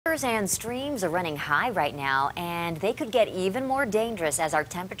Rivers and streams are running high right now, and they could get even more dangerous as our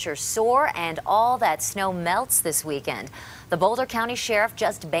temperatures soar and all that snow melts this weekend. The Boulder County Sheriff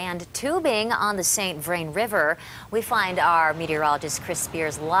just banned tubing on the St. Vrain River. We find our meteorologist Chris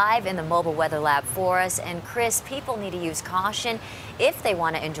Spears live in the mobile weather lab for us. And Chris, people need to use caution if they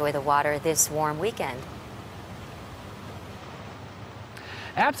want to enjoy the water this warm weekend.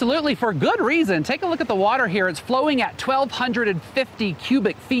 Absolutely, for good reason. Take a look at the water here. It's flowing at 1,250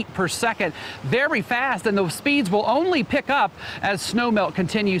 cubic feet per second, very fast, and those speeds will only pick up as snowmelt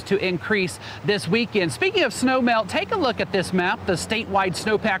continues to increase this weekend. Speaking of snowmelt, take a look at this map, the statewide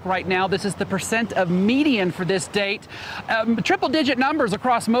snowpack right now. This is the percent of median for this date. Triple-digit numbers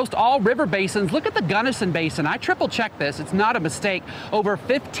across most all river basins. Look at the Gunnison Basin. I triple-checked this. It's not a mistake. Over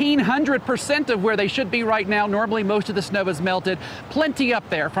 1,500% of where they should be right now. Normally, most of the snow is melted. Plenty up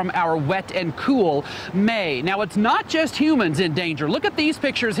there from our wet and cool May. Now, it's not just humans in danger. Look at these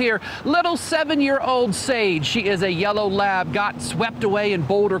pictures here. Little 7-year-old Sage. She is a yellow lab, got swept away in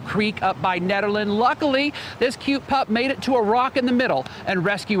Boulder Creek up by Netherland. Luckily, this cute pup made it to a rock in the middle, and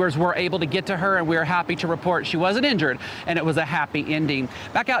rescuers were able to get to her, and we are happy to report she wasn't injured, and it was a happy ending.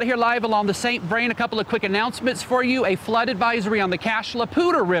 Back out here live along the St. Vrain, a couple of quick announcements for you. A flood advisory on the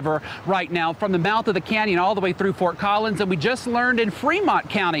Cache-la-Poudre River right now from the mouth of the canyon all the way through Fort Collins, and we just learned in Fremont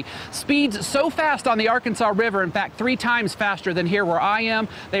County, speeds so fast on the Arkansas River, in fact 3 times faster than here where I am,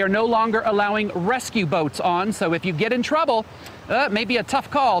 they are no longer allowing rescue boats on. So if you get in trouble, maybe a tough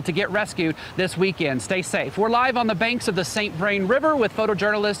call to get rescued this weekend. Stay safe. We're live on the banks of the St. Vrain River with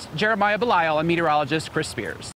photojournalist Jeremiah Belial and meteorologist Chris Spears.